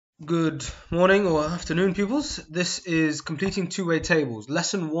Good morning or afternoon, pupils. This is completing two-way tables.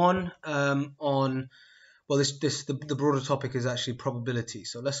 Lesson one on, well, the broader topic is actually probability.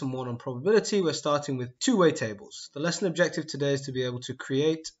 So lesson one on probability, we're starting with two-way tables. The lesson objective today is to be able to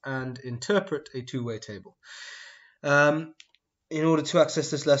create and interpret a two-way table. In order to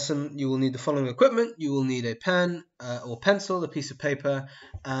access this lesson, you will need the following equipment. You will need a pen or pencil, a piece of paper,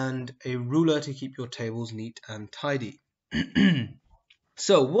 and a ruler to keep your tables neat and tidy.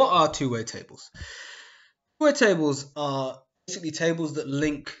 So what are two-way tables? Two-way tables are basically tables that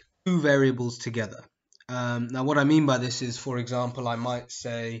link two variables together. Now what I mean by this is, for example, I might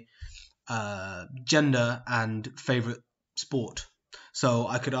say gender and favorite sport. So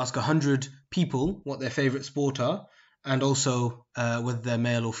I could ask 100 people what their favorite sport are, and also whether they're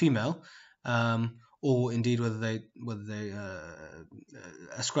male or female, or indeed whether they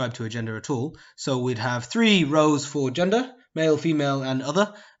ascribe to a gender at all. So we'd have 3 rows for gender, male, female, and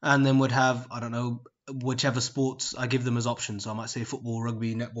other, and then we'd have, I don't know, whichever sports I give them as options. So I might say football,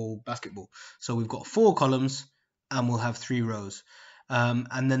 rugby, netball, basketball. So we've got 4 columns and we'll have 3 rows.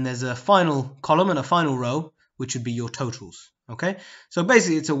 And then there's a final column and a final row, which would be your totals. Okay, so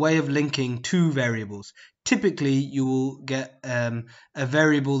basically it's a way of linking two variables. Typically you will get a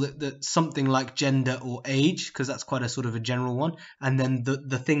variable that's something like gender or age, because that's quite a sort of a general one, and then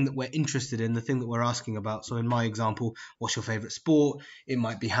the thing that we're interested in, the thing that we're asking about. So in my example, what's your favorite sport? It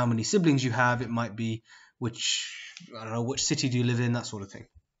might be how many siblings you have, it might be which city do you live in, that sort of thing.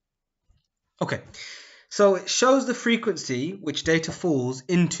 Okay, so it shows the frequency which data falls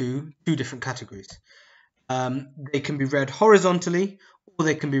into 2 different categories. They can be read horizontally or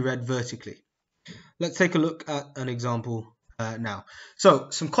they can be read vertically. Let's take a look at an example now. So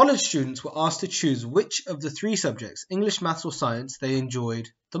some college students were asked to choose which of the 3 subjects, English, maths or science, they enjoyed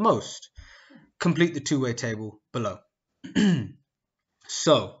the most. Complete the two-way table below.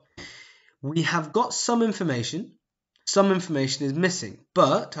 So we have got some information. Some information is missing,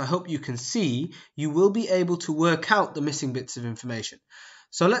 but I hope you can see you will be able to work out the missing bits of information.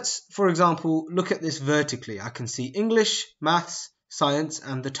 So let's, for example, look at this vertically. I can see English, maths, science,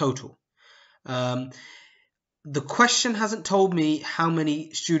 and the total. The question hasn't told me how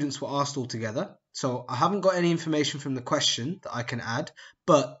many students were asked altogether, so I haven't got any information from the question that I can add,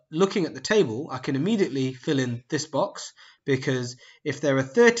 but looking at the table, I can immediately fill in this box, because if there are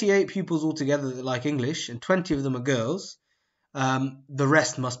 38 pupils altogether that like English and 20 of them are girls, the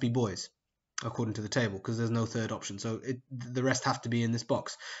rest must be boys, according to the table, because there's no third option. So the rest have to be in this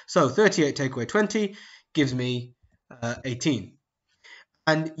box. So 38 take away 20 gives me 18.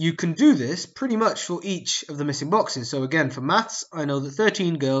 And you can do this pretty much for each of the missing boxes. So again, for maths, I know that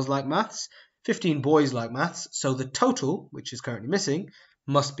 13 girls like maths, 15 boys like maths. So the total, which is currently missing,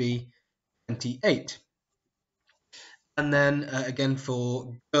 must be 28. And then again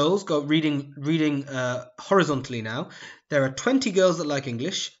for girls, go reading horizontally now. There are 20 girls that like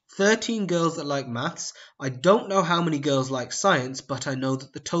English, 13 girls that like maths. I don't know how many girls like science, but I know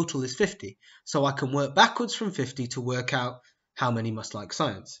that the total is 50. So I can work backwards from 50 to work out how many must like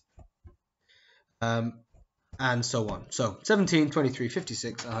science. And so on. So 17, 23,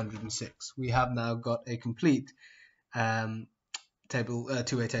 56, 106. We have now got a complete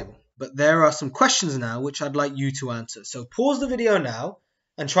two-way table. But there are some questions now which I'd like you to answer. So pause the video now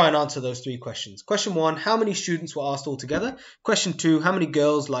and try and answer those 3 questions. Question 1, how many students were asked altogether? Question 2, how many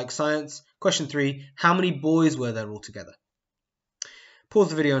girls like science? Question 3, how many boys were there altogether? Pause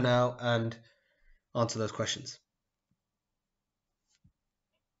the video now and answer those questions.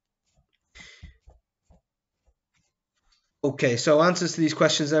 Okay, so answers to these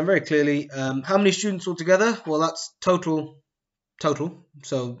questions then very clearly. How many students altogether? Well, that's total.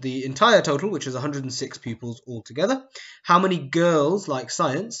 So the entire total, which is 106 pupils altogether. How many girls like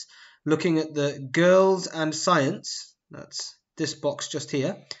science? Looking at the girls and science, that's this box just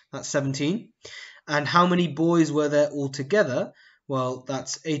here, that's 17. And how many boys were there altogether? Well,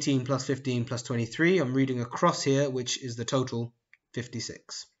 that's 18 plus 15 plus 23. I'm reading across here, which is the total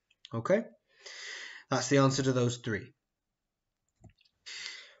 56. Okay, that's the answer to those 3.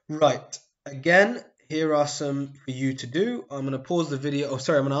 Right, again, here are some for you to do. I'm going to pause the video. I'm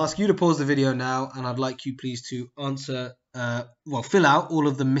going to ask you to pause the video now, and I'd like you please to answer, fill out all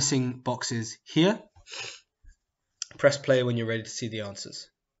of the missing boxes here. Press play when you're ready to see the answers.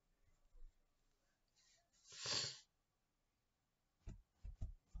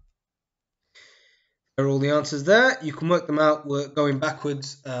 There are all the answers there. You can work them out going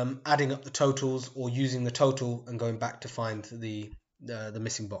backwards, adding up the totals, or using the total and going back to find the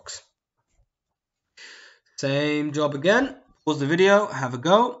missing box. Same job again. Pause the video, have a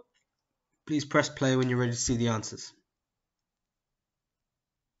go. Please press play when you're ready to see the answers.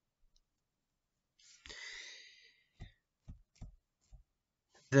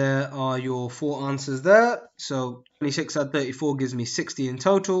 There are your 4 answers there. So 26 add 34 gives me 60 in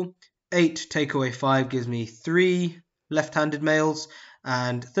total. 8 take away 5 gives me 3 left-handed males.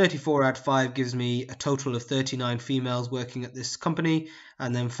 And 34 add 5 gives me a total of 39 females working at this company.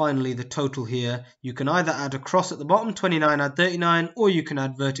 And then finally the total here, you can either add across at the bottom, 29 add 39, or you can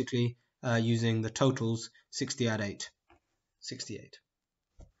add vertically using the totals, 60 add 8, 68.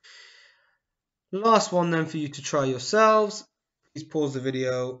 Last one then for you to try yourselves. Please pause the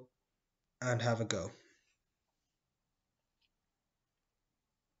video and have a go.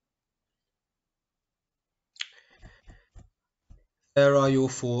 There are your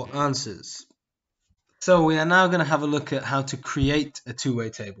 4 answers. So we are now going to have a look at how to create a two-way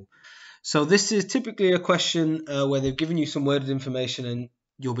table. So this is typically a question where they've given you some worded information and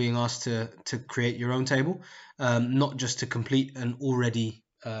you're being asked to create your own table, not just to complete an already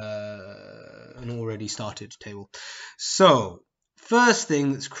started table. So first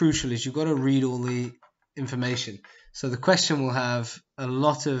thing that's crucial is you've got to read all the information. So the question will have a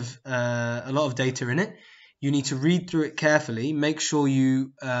lot of data in it. You need to read through it carefully. Make sure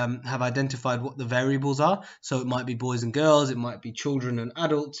you have identified what the variables are. So it might be boys and girls, it might be children and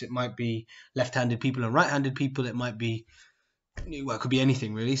adults, it might be left-handed people and right-handed people, it might be, well, it could be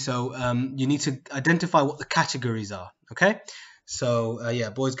anything really. So you need to identify what the categories are, okay? So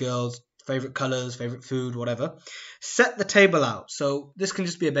yeah, boys, girls, favorite colors, favorite food, whatever. Set the table out. So this can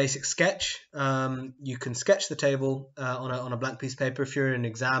just be a basic sketch. You can sketch the table on a blank piece of paper. If you're in an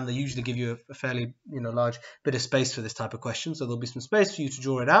exam, they usually give you a fairly large bit of space for this type of question. So there'll be some space for you to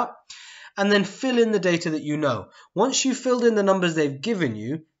draw it out. And then fill in the data that you know. Once you've filled in the numbers they've given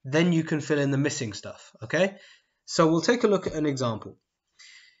you, then you can fill in the missing stuff, okay? So we'll take a look at an example.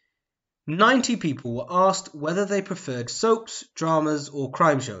 90 people were asked whether they preferred soaps, dramas, or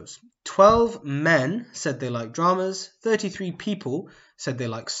crime shows. 12 men said they liked dramas, 33 people said they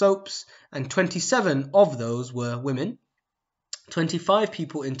liked soaps, and 27 of those were women. 25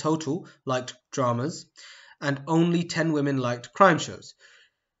 people in total liked dramas, and only 10 women liked crime shows.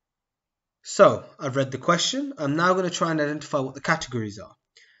 So, I've read the question. I'm now going to try and identify what the categories are.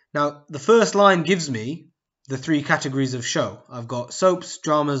 Now, the first line gives me the 3 categories of show. I've got soaps,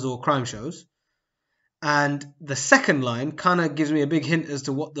 dramas, or crime shows. And the second line kind of gives me a big hint as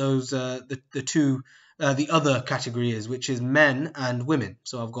to what those the other category is, which is men and women.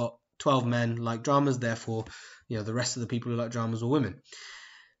 So I've got 12 men like dramas, therefore, the rest of the people who like dramas were women.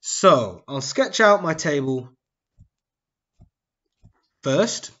 So I'll sketch out my table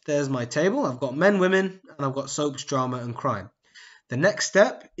first. There's my table. I've got men, women, and I've got soaps, drama, and crime. The next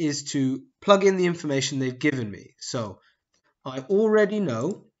step is to plug in the information they've given me. So I already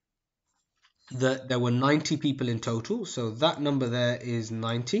know that there were 90 people in total, so that number there is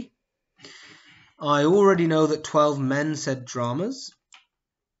 90. I already know that 12 men said dramas.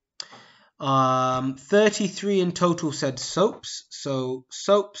 33 in total said soaps, so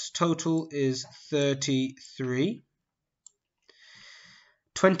soaps total is 33.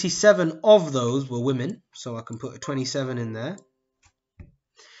 27 of those were women, so I can put a 27 in there.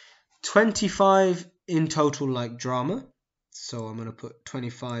 25 in total like drama, so I'm going to put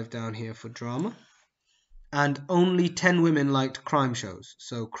 25 down here for drama. And only 10 women liked crime shows.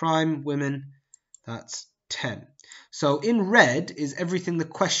 So crime, women, that's 10. So in red is everything the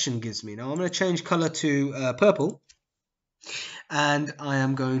question gives me. Now I'm going to change color to purple. And I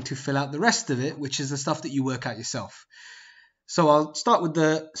am going to fill out the rest of it, which is the stuff that you work out yourself. So I'll start with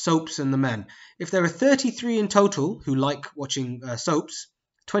the soaps and the men. If there are 33 in total who like watching soaps,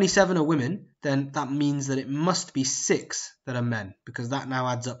 27 are women, then that means that it must be 6 that are men, because that now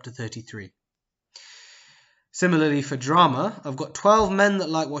adds up to 33. Similarly for drama, I've got 12 men that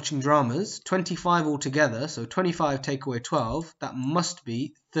like watching dramas, 25 altogether, so 25 take away 12, that must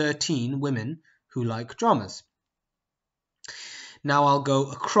be 13 women who like dramas. Now I'll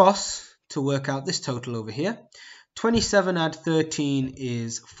go across to work out this total over here. 27 add 13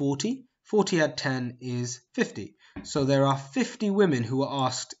 is 40, 40 add 10 is 50. So there are 50 women who were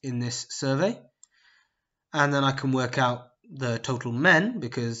asked in this survey. And then I can work out the total men,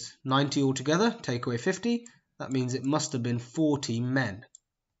 because 90 altogether, take away 50, that means it must have been 40 men.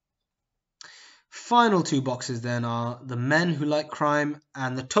 Final 2 boxes then are the men who like crime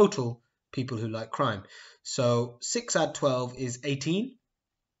and the total people who like crime. So 6 add 12 is 18.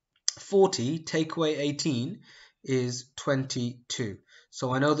 40 take away 18 is 22.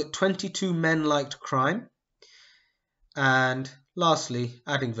 So I know that 22 men liked crime. And lastly,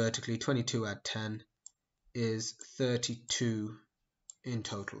 adding vertically, 22 add 10 is 32 in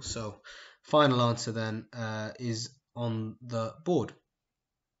total. So final answer then is on the board.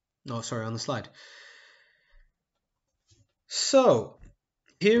 No, sorry, on the slide. So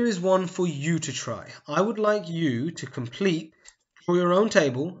Here is one for you to try. I would like you to draw your own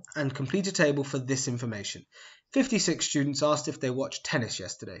table and complete a table for this information. 56 students asked if they watched tennis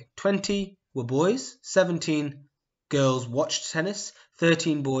yesterday. 20 were boys, 17 girls watched tennis,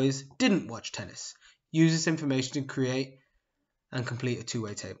 13 boys didn't watch tennis. Use this information to create and complete a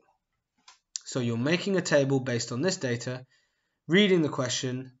two-way table. So you're making a table based on this data, reading the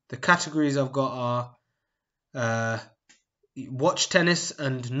question. The categories I've got are watch tennis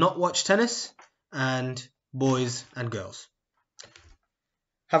and not watch tennis, and boys and girls.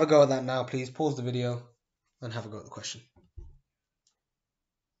 Have a go at that now, please. Pause the video and have a go at the question.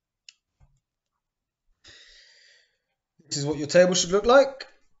 This is what your table should look like.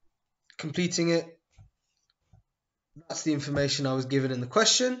 Completing it, that's the information I was given in the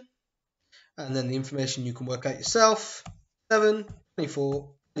question, and then the information you can work out yourself. 7,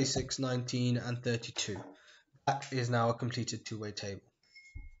 24, 26, 19 and 32. That is now a completed two-way table.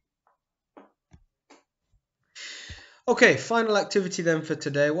 Okay, final activity then for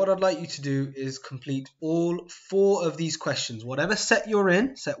today. What I'd like you to do is complete all 4 of these questions. Whatever set you're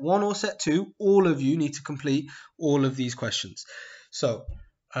in, set 1 or set 2, all of you need to complete all of these questions. So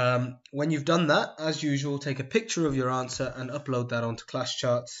when you've done that, as usual, take a picture of your answer and upload that onto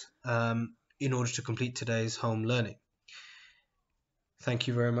ClassCharts in order to complete today's home learning. Thank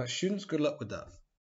you very much, students. Good luck with that.